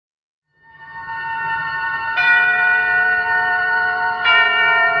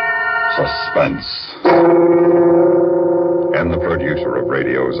Suspense. And the producer of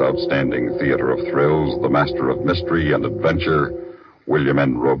radio's outstanding theater of thrills, the master of mystery and adventure, William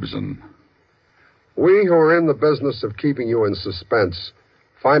N. Robson. We who are in the business of keeping you in suspense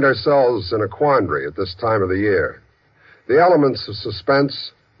find ourselves in a quandary at this time of the year. The elements of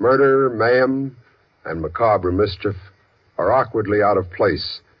suspense, murder, mayhem, and macabre mischief are awkwardly out of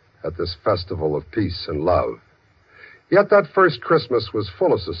place at this festival of peace and love. Yet that first Christmas was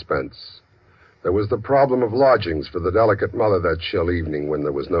full of suspense. There was the problem of lodgings for the delicate mother that chill evening when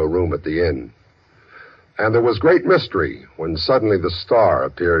there was no room at the inn. And there was great mystery when suddenly the star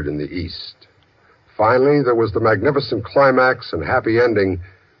appeared in the east. Finally, there was the magnificent climax and happy ending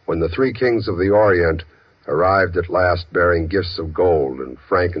when the three kings of the Orient arrived at last bearing gifts of gold and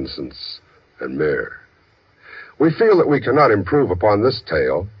frankincense and myrrh. We feel that we cannot improve upon this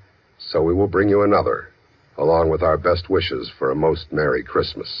tale, so we will bring you another, along with our best wishes for a most Merry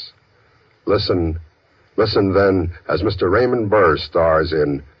Christmas. Listen then, as Mr. Raymond Burr stars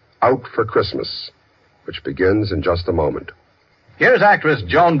in Out for Christmas, which begins in just a moment. Here's actress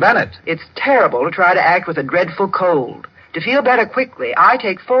Joan Bennett. It's terrible to try to act with a dreadful cold. To feel better quickly, I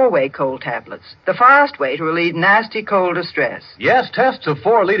take 4-way cold tablets, the fast way to relieve nasty cold distress. Yes, tests of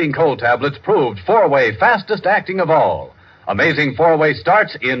 4 leading cold tablets proved 4-way fastest acting of all. Amazing 4-way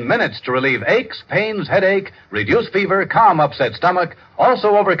starts in minutes to relieve aches, pains, headache, reduce fever, calm upset stomach,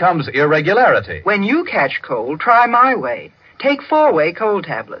 also overcomes irregularity. When you catch cold, try my way. Take 4-way cold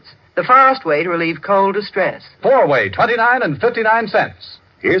tablets, the fast way to relieve cold distress. 4-way, 29 and 59 cents.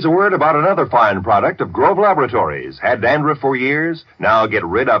 Here's a word about another fine product of Grove Laboratories. Had dandruff for years? Now get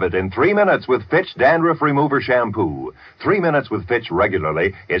rid of it in 3 minutes with Fitch Dandruff Remover Shampoo. 3 minutes with Fitch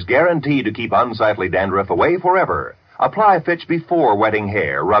regularly is guaranteed to keep unsightly dandruff away forever. Apply Fitch before wetting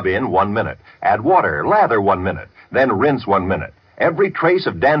hair. Rub in 1 minute. Add water. Lather 1 minute. Then rinse 1 minute. Every trace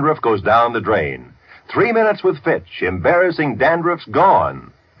of dandruff goes down the drain. 3 minutes with Fitch. Embarrassing dandruff's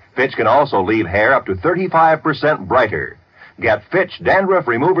gone. Fitch can also leave hair up to 35% brighter. Get Fitch Dandruff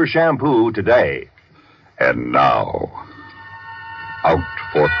Remover Shampoo today. And now, Out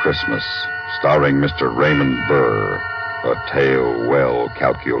for Christmas, starring Mr. Raymond Burr, a tale well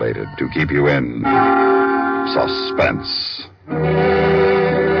calculated to keep you in suspense.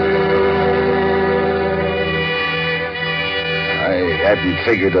 I hadn't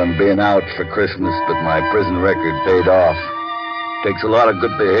figured on being out for Christmas, but my prison record paid off. Takes a lot of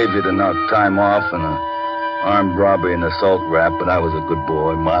good behavior to knock time off and armed robbery and assault rap, but I was a good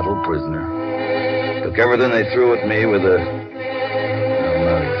boy, model prisoner. Took everything they threw at me with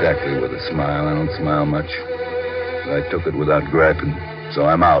not exactly with a smile. I don't smile much. But I took it without griping, so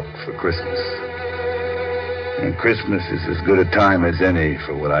I'm out for Christmas. And Christmas is as good a time as any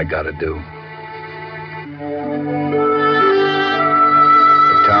for what I gotta do.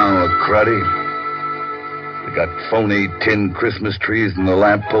 The town looked cruddy. They got phony tin Christmas trees and the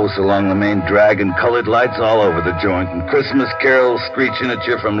lampposts along the main drag and colored lights all over the joint and Christmas carols screeching at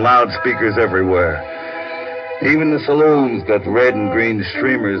you from loudspeakers everywhere. Even the saloons got red and green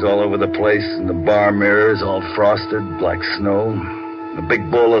streamers all over the place and the bar mirrors all frosted like snow. The big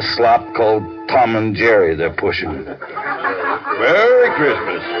bowl of slop called Tom and Jerry they're pushing. Merry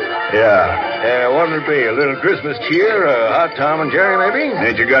Christmas. Yeah. What'll it be? A little Christmas cheer? A hot Tom and Jerry, maybe?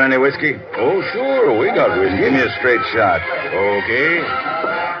 Ain't you got any whiskey? Oh, sure. We got whiskey. Give me a straight shot. Okay.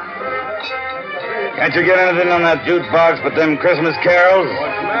 Can't you get anything on that jukebox but them Christmas carols?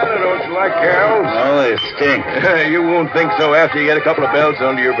 What's the matter? Don't you like carols? Oh, they stink. You won't think so after you get a couple of bells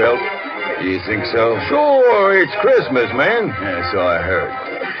under your belt. You think so? Sure. It's Christmas, man. Yeah, so I heard.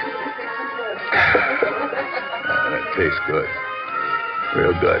 That tastes good.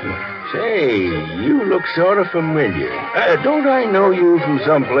 Real good. Say, you look sort of familiar. Don't I know you from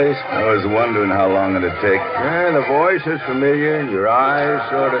someplace? I was wondering how long it'd take. The voice is familiar, and your eyes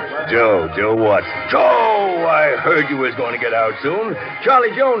sort of... Joe what? Joe! I heard you was going to get out soon.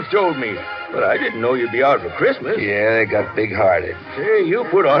 Charlie Jones told me. But I didn't know you'd be out for Christmas. Yeah, they got big-hearted. Say, you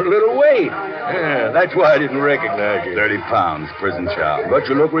put on a little weight. That's why I didn't recognize you. 30 pounds, prison chow. But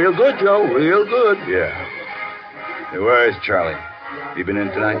you look real good, Joe. Real good. Yeah. Hey, where is Charlie? He been in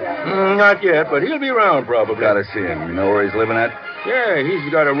tonight? Not yet, but he'll be around probably. Gotta see him. You know where he's living at? Yeah,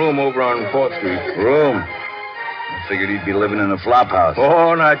 he's got a room over on 4th Street. Room? I figured he'd be living in a flop house.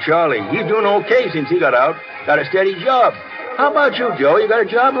 Oh, not Charlie. He's doing okay since he got out. Got a steady job. How about you, Joe? You got a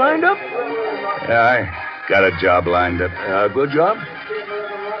job lined up? Yeah, I got a job lined up. A good job?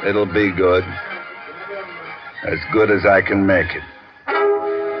 It'll be good. As good as I can make it.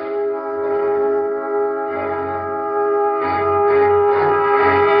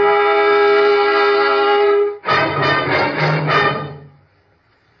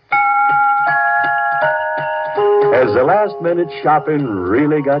 last-minute shopping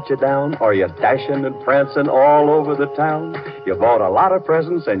really got you down? Are you dashing and prancing all over the town? You bought a lot of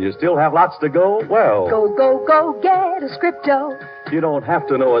presents and you still have lots to go? Well, Go, get a Scripto. you don't have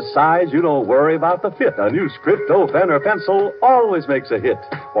to know a size. You don't worry about the fit. A new Scripto pen or pencil always makes a hit.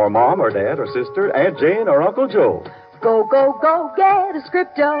 For Mom or Dad or sister, Aunt Jane or Uncle Joe. Go, get a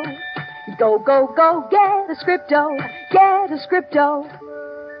Scripto. Go, get a Scripto. Get a Scripto.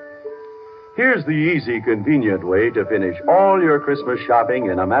 Here's the easy, convenient way to finish all your Christmas shopping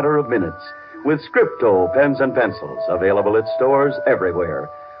in a matter of minutes. With Scripto pens and pencils, available at stores everywhere.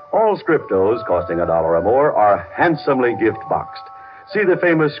 All Scriptos, costing $1 or more, are handsomely gift-boxed. See the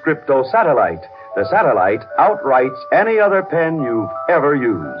famous Scripto Satellite. The Satellite outwrites any other pen you've ever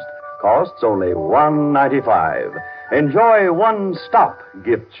used. Costs only $1.95. Enjoy one-stop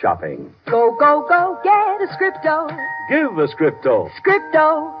gift shopping. Go, get a Scripto. Give a Scripto.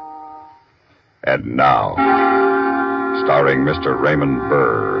 Scripto. And now, starring Mr. Raymond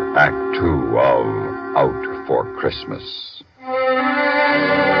Burr, Act 2 of Out for Christmas.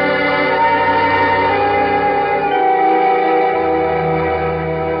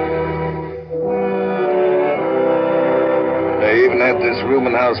 They even had this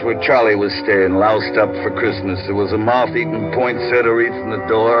rooming house where Charlie was staying, loused up for Christmas. There was a moth-eaten poinsettia wreath in the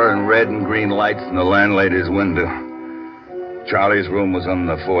door and red and green lights in the landlady's window. Charlie's room was on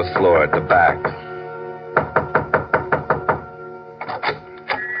the 4th floor at the back.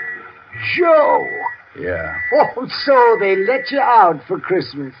 Joe! Yeah. Oh, so they let you out for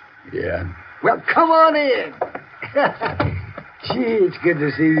Christmas. Yeah. Well, come on in. Gee, it's good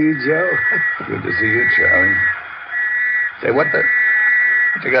to see you, Joe. Good to see you, Charlie. Say, what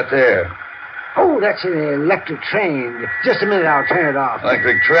you got there? Oh, that's an electric train. Just a minute, I'll turn it off.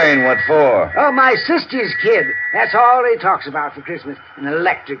 Electric train, what for? Oh, my sister's kid. That's all he talks about for Christmas, an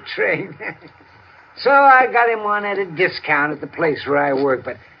electric train. So I got him one at a discount at the place where I work,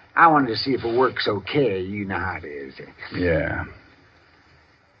 but I wanted to see if it works okay. You know how it is. Yeah.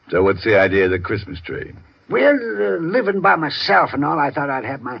 So what's the idea of the Christmas tree? Well, living by myself and all, I thought I'd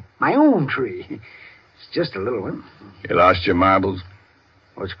have my own tree. It's just a little one. You lost your marbles?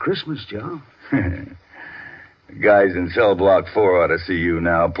 Oh, it's Christmas, Joe. The guys in cell block 4 ought to see you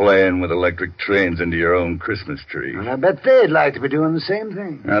now playing with electric trains into your own Christmas tree. And I bet they'd like to be doing the same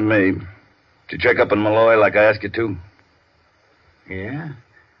thing. Not me. Did you check up on Malloy like I asked you to? Yeah?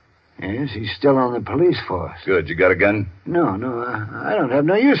 Yes, he's still on the police force. Good. You got a gun? No, I don't have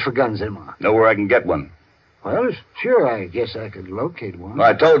no use for guns anymore. Know where I can get one? Well, sure, I guess I could locate one. Well,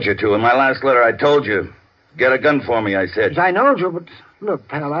 I told you to. In my last letter, I told you. Get a gun for me, I said. I know, Joe, but look,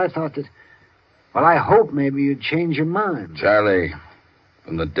 pal, I thought that... Well, I hope maybe you'd change your mind. Charlie,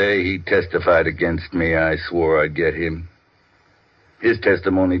 from the day he testified against me, I swore I'd get him. His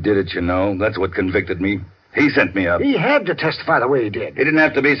testimony did it, you know. That's what convicted me. He sent me up. He had to testify the way he did. He didn't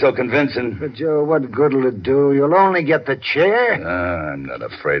have to be so convincing. But, Joe, what good'll it do? You'll only get the chair. I'm not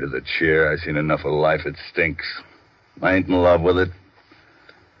afraid of the chair. I've seen enough of life. It stinks. I ain't in love with it.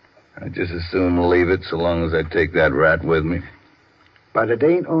 I'd just as soon leave it so long as I take that rat with me. But it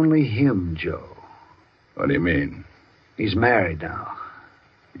ain't only him, Joe. What do you mean? He's married now.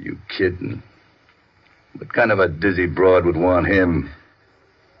 You kidding? What kind of a dizzy broad would want him?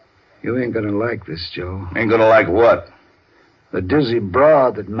 You ain't gonna like this, Joe. Ain't gonna like what? The dizzy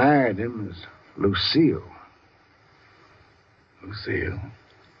broad that married him is Lucille. Lucille?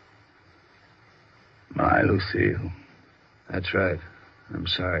 My Lucille. That's right. I'm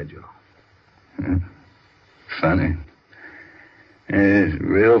sorry, Joe. Funny. It's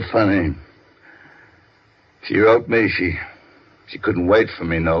real funny. She wrote me. She couldn't wait for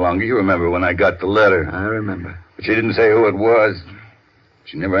me no longer. You remember when I got the letter. I remember. But she didn't say who it was.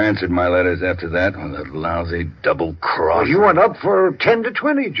 She never answered my letters after that. Oh, that lousy double-cross. Well, you went up for 10 to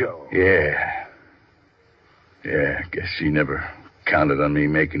 20, Joe. Yeah. Yeah, I guess she never counted on me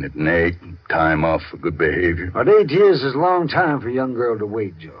making it Nate. Time off for good behavior. But 8 years is a long time for a young girl to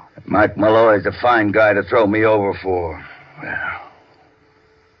wait, Joe. Mike Malloy's a fine guy to throw me over for. Well,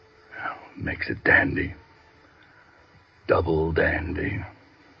 makes it dandy. Double dandy.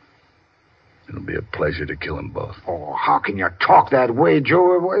 It'll be a pleasure to kill them both. Oh, how can you talk that way,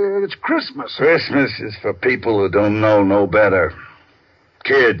 Joe? It's Christmas. Christmas is for people who don't know no better.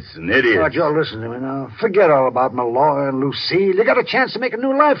 Kids and idiots. Oh, Joe, listen to me now. Forget all about Malloy and Lucille. You got a chance to make a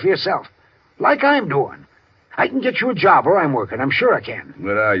new life for yourself. Like I'm doing. I can get you a job where I'm working. I'm sure I can.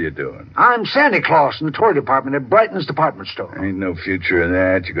 What are you doing? I'm Santa Claus in the toy department at Brighton's department store. Ain't no future in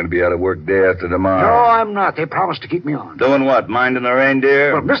that. You're going to be out of work day after tomorrow. No, I'm not. They promised to keep me on. Doing what? Minding the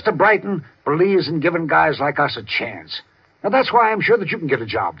reindeer? Well, Mr. Brighton believes in giving guys like us a chance. Now, that's why I'm sure that you can get a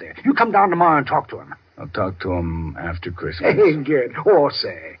job there. You come down tomorrow and talk to him. I'll talk to him after Christmas. Hey, good. Oh,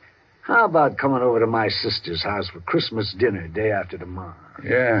 say, how about coming over to my sister's house for Christmas dinner day after tomorrow?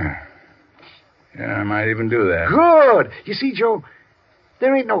 Yeah. Yeah, I might even do that. Good. You see, Joe,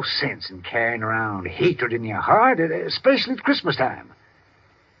 there ain't no sense in carrying around hatred in your heart, especially at Christmas time.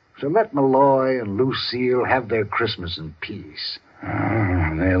 So let Malloy and Lucille have their Christmas in peace.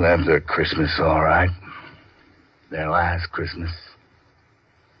 Oh, they'll have their Christmas all right. Their last Christmas.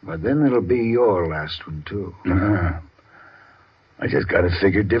 But then it'll be your last one, too. I just got to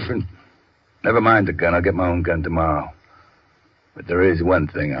figure different. Never mind the gun. I'll get my own gun tomorrow. But there is one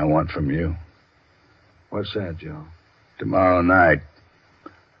thing I want from you. What's that, Joe? Tomorrow night,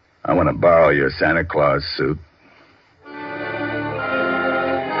 I want to borrow your Santa Claus suit.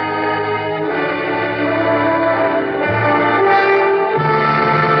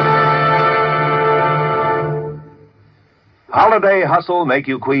 Holiday hustle make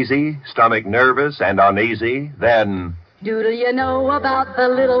you queasy, stomach nervous and uneasy? Then Doodle you know about the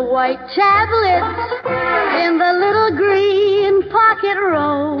little white tablets in the little green pocket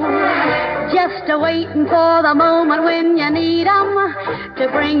roll? Just a-waiting for the moment when you need 'em to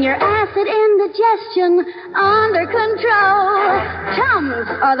bring your acid indigestion under control. Tums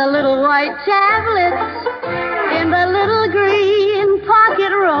are the little white tablets in the little green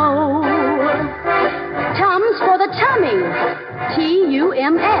pocket roll. Tums for the tummy,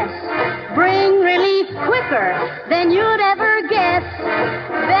 Tums. Bring relief quicker than you'd ever guess.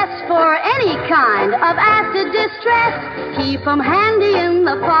 Best for any kind of acid distress. Keep 'em handy in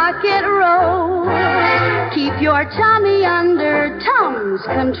the pocket roll. Keep your tummy under Tums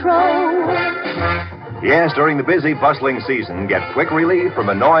control. yes, during the busy, bustling season, get quick relief from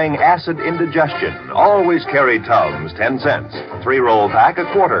annoying acid indigestion. Always carry Tums, 10 cents. 3-roll pack, a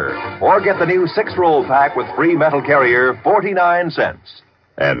quarter. Or get the new 6-roll pack with free metal carrier, 49 cents.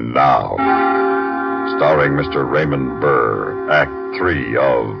 And now, starring Mr. Raymond Burr, Act 3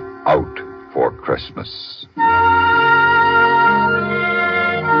 of Out for Christmas.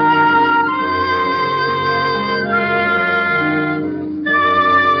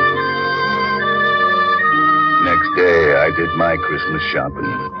 Next day, I did my Christmas shopping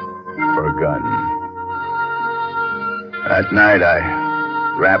for a gun. That night, I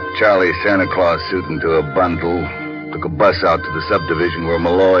wrapped Charlie's Santa Claus suit into a bundle, took a bus out to the subdivision where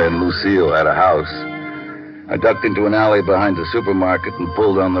Malloy and Lucille had a house. I ducked into an alley behind the supermarket and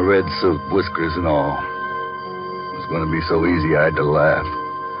pulled on the red suit, whiskers and all. It was going to be so easy I had to laugh.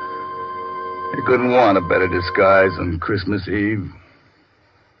 You couldn't want a better disguise on Christmas Eve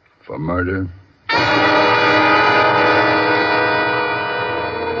for murder.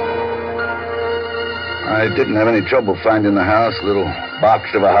 I didn't have any trouble finding the house, a little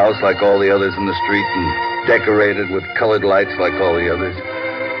box of a house like all the others in the street and decorated with colored lights like all the others.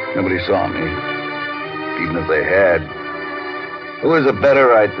 Nobody saw me, even if they had. Who was a better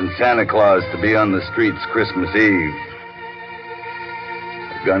right than Santa Claus to be on the streets Christmas Eve?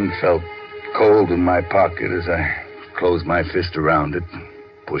 The gun felt cold in my pocket as I closed my fist around it and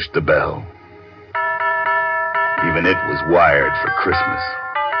pushed the bell. Even it was wired for Christmas.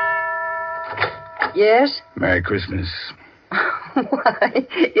 Yes? Merry Christmas. Why,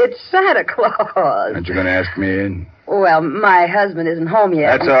 it's Santa Claus. Aren't you going to ask me in? Well, my husband isn't home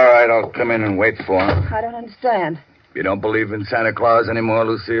yet. That's all right. I'll come in and wait for him. I don't understand. If you don't believe in Santa Claus anymore,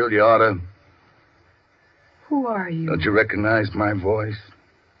 Lucille, you ought to. Who are you? Don't you recognize my voice?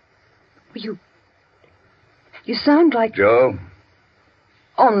 You sound like... Joe?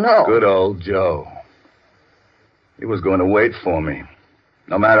 Oh, no. Good old Joe. He was going to wait for me,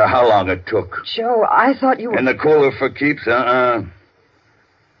 no matter how long it took. Joe, I thought you were... In the cooler for keeps, I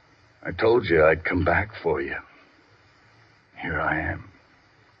told you I'd come back for you. Here I am.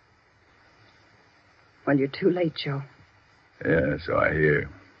 Well, you're too late, Joe. Yeah, so I hear.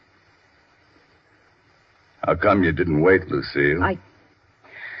 How come you didn't wait, Lucille?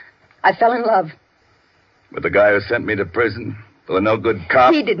 I fell in love. With the guy who sent me to prison? For the no-good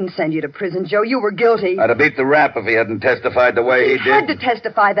cop? He didn't send you to prison, Joe. You were guilty. I'd have beat the rap if he hadn't testified the way he did. He had to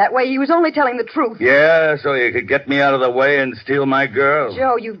testify that way. He was only telling the truth. Yeah, so you could get me out of the way and steal my girl.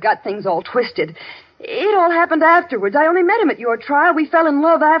 Joe, you've got things all twisted. It all happened afterwards. I only met him at your trial. We fell in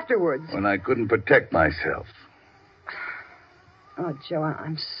love afterwards. When I couldn't protect myself. Oh, Joe,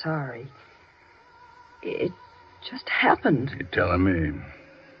 I'm sorry. It just happened. You're telling me.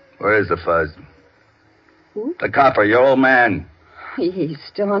 Where's the fuzz? Who? The copper, your old man. He's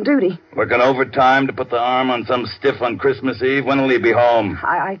still on duty. Working overtime to put the arm on some stiff on Christmas Eve. When will he be home?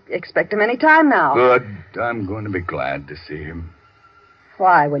 I expect him any time now. Good. I'm going to be glad to see him.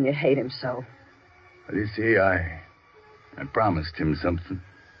 Why, when you hate him so? Well, you see, I promised him something.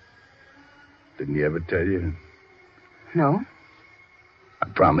 Didn't he ever tell you? No. I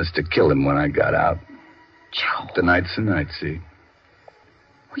promised to kill him when I got out. Joe. Tonight's the night, see?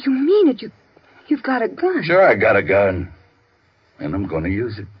 Well, you mean it. You've got a gun. Sure, I got a gun. And I'm going to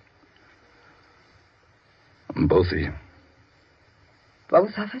use it. On both of you.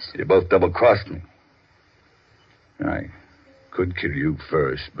 Both of us? You both double-crossed me. I could kill you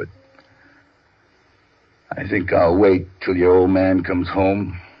first, but I think I'll wait till your old man comes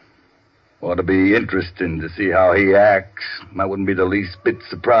home. Ought to be interesting to see how he acts. I wouldn't be the least bit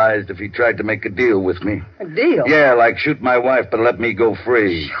surprised if he tried to make a deal with me. A deal? Yeah, like shoot my wife, but let me go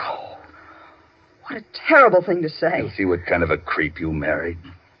free. Joe, what a terrible thing to say. You'll see what kind of a creep you married.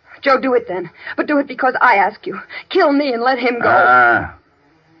 Joe, do it then. But do it because I ask you. Kill me and let him go.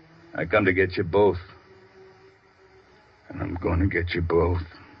 I come to get you both. And I'm going to get you both.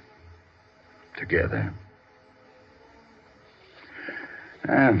 Together.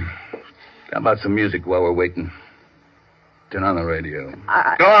 How about some music while we're waiting? Turn on the radio.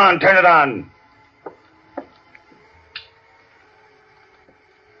 Go on, turn it on.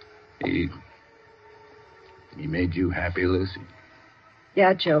 He made you happy, Lucy?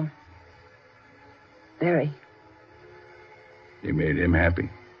 Yeah, Joe. Very. You made him happy?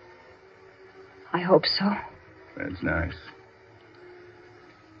 I hope so. That's nice.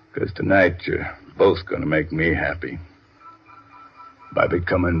 Because tonight you're both going to make me happy. By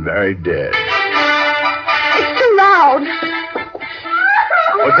becoming very dead. It's too loud.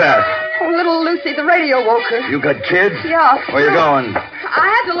 What's that? Oh, little Lucy, the radio woke her. You got kids? Yeah. Where you going? I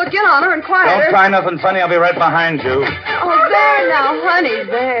had to look in on her and quiet her. Don't try nothing funny. I'll be right behind you. Oh, there now, honey.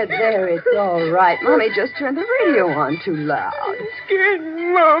 There. It's all right. Mommy just turned the radio on too loud. I'm scared,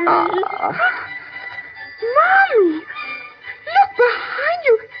 Mommy. Mommy, look behind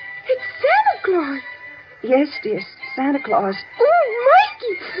you. It's Santa Claus. Yes, dear, Santa Claus. Oh,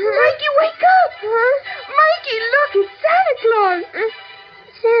 Mikey, wake up. Mikey, look, it's Santa Claus.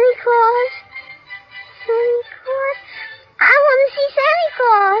 Santa Claus? Santa Claus? I want to see Santa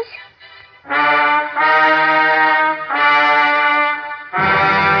Claus.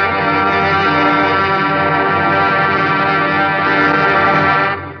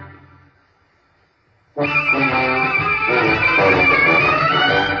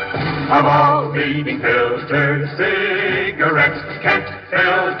 Of all leading filters, cigarettes, Kent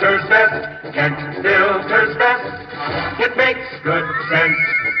Filters best. Kent Filters best. It makes good sense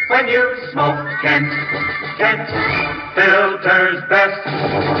when you smoke Kent. Kent Filters best.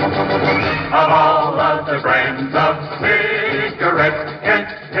 Of all of the brands of cigarettes, Kent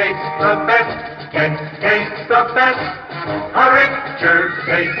tastes the best. Kent tastes the best. A richer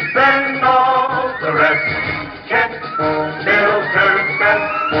taste than all the rest. Kent Filters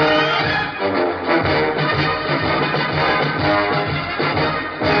best.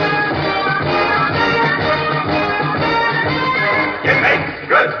 It makes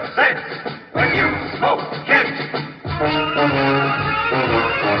good sense when you smoke Kent.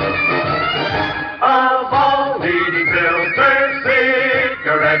 Of all leading filter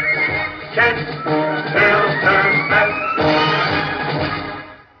cigarettes, Kent Filters best.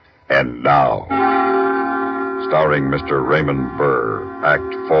 And now, starring Mr. Raymond Burr,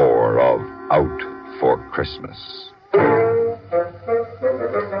 Act 4 of Out for Christmas.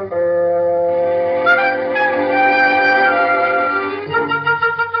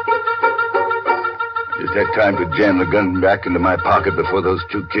 Just had time to jam the gun back into my pocket before those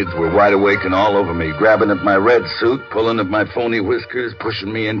two kids were wide awake and all over me, grabbing at my red suit, pulling at my phony whiskers,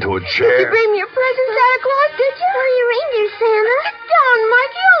 pushing me into a chair. Did you bring me a present, Santa Claus, did you? Oh, your reindeer, Santa. Sit down,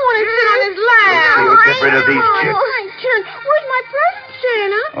 Mikey. I don't want to sit on his lap. You'll get rid of these kids. My turn. Where's my present,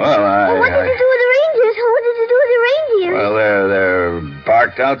 Santa? Well, what did you do with the reindeers? What did you do with the reindeers? Well, they're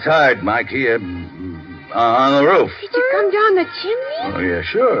parked outside, Mikey, on the roof. Did you come down the chimney? Oh, yeah,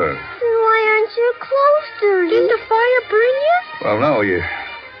 sure. Why aren't you close to you? Didn't the fire burn you? Well, no, you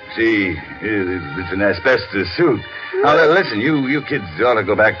see, it's an asbestos suit. Now, listen, you kids ought to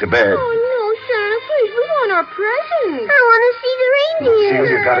go back to bed. Oh, no, Santa, please, we want our presents. I want to see the reindeer.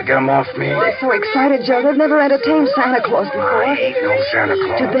 See, you gotta get them off me. They're so excited, Joe. They've never entertained Santa Claus before. I ain't no Santa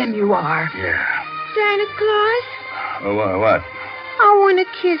Claus. To them you are. Yeah. Santa Claus? Oh, what? I want to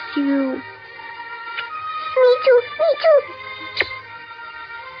kiss you. Me too.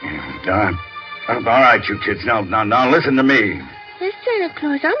 All right, you kids. Now, listen to me. Yes, Santa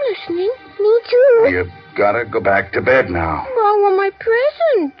Claus, I'm listening. Me too. You've gotta go back to bed now. Well, I want my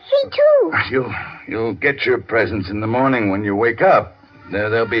presents. Me too. You'll get your presents in the morning when you wake up.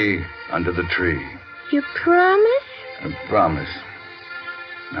 They'll be under the tree. You promise? I promise.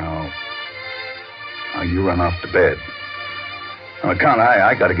 Now, you run off to bed. On account,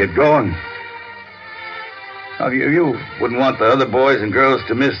 I gotta get going. Oh, you wouldn't want the other boys and girls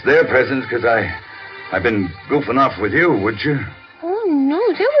to miss their presents because I've been goofing off with you, would you? Oh, no,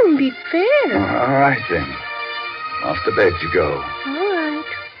 that wouldn't be fair. All right, then. Off to bed you go. All right.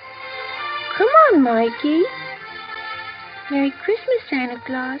 Come on, Mikey. Merry Christmas, Santa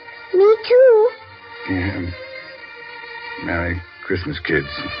Claus. Me too. Yeah. Merry Christmas, kids.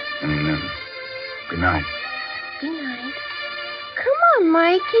 And good night. Good night. Come on,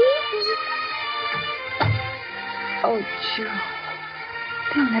 Mikey. Oh, Joe.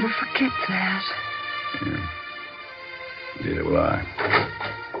 They'll never forget that. Yeah. Neither will I.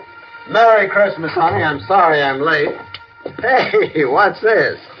 Merry Christmas, honey. I'm sorry I'm late. Hey, what's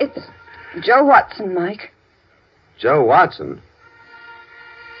this? It's Joe Watson, Mike. Joe Watson?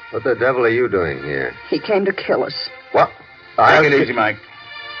 What the devil are you doing here? He came to kill us. What? Take it easy, Mike.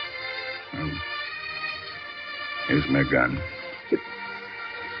 Here's my gun.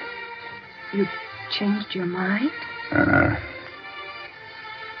 You changed your mind?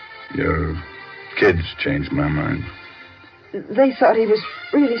 Your kids changed my mind. They thought he was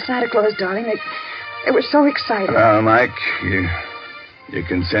really Santa Claus, darling. They were so excited. Mike, you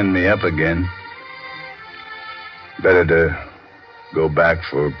can send me up again. Better to go back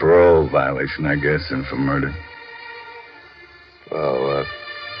for a parole violation, I guess, than for murder. Well,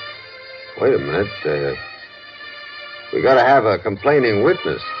 wait a minute. We gotta have a complaining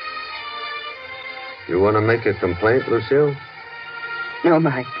witness. You want to make a complaint, Lucille? No,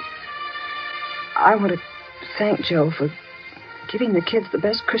 Mike. I want to thank Joe for giving the kids the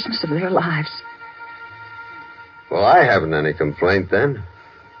best Christmas of their lives. Well, I haven't any complaint, then.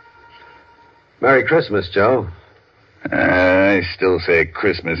 Merry Christmas, Joe. I still say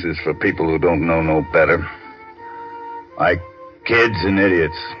Christmas is for people who don't know no better. Like kids and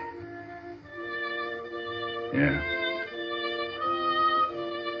idiots. Yeah.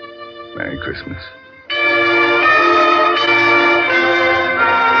 Merry Christmas.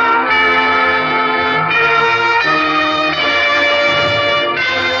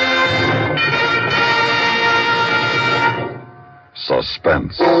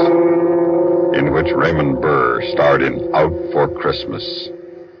 Suspense, in which Raymond Burr starred in Out for Christmas,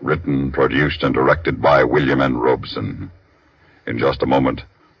 written, produced, and directed by William N. Robeson. In just a moment,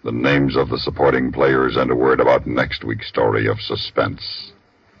 the names of the supporting players and a word about next week's story of suspense.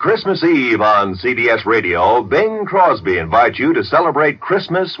 Christmas Eve on CBS Radio, Bing Crosby invites you to celebrate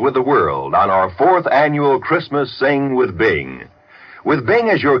Christmas with the world on our 4th annual Christmas Sing with Bing. With Bing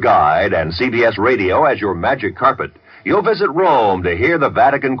as your guide and CBS Radio as your magic carpet, you'll visit Rome to hear the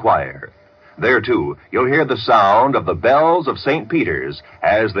Vatican Choir. There, too, you'll hear the sound of the bells of St. Peter's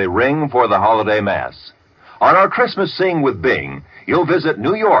as they ring for the holiday Mass. On our Christmas Sing with Bing, you'll visit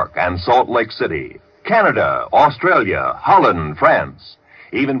New York and Salt Lake City, Canada, Australia, Holland, France,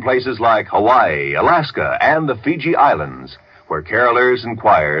 even places like Hawaii, Alaska, and the Fiji Islands, where carolers and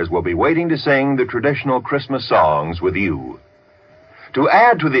choirs will be waiting to sing the traditional Christmas songs with you. To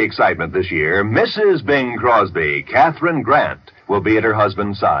add to the excitement this year, Mrs. Bing Crosby, Catherine Grant, will be at her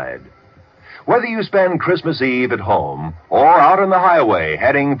husband's side. Whether you spend Christmas Eve at home or out on the highway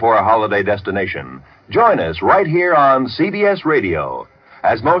heading for a holiday destination, join us right here on CBS Radio,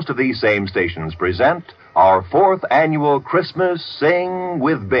 as most of these same stations present our 4th annual Christmas Sing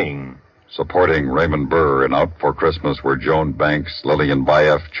with Bing. Supporting Raymond Burr in Out for Christmas were Joan Banks, Lillian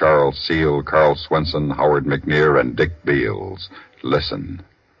Baeff, Charles Seal, Carl Swenson, Howard McNear, and Dick Beals. Listen.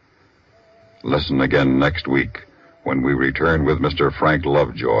 Listen again next week when we return with Mr. Frank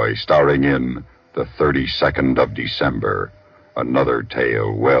Lovejoy starring in The 32nd of December. Another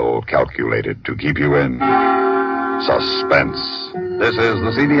tale well calculated to keep you in suspense. This is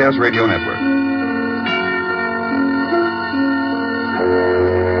the CBS Radio Network.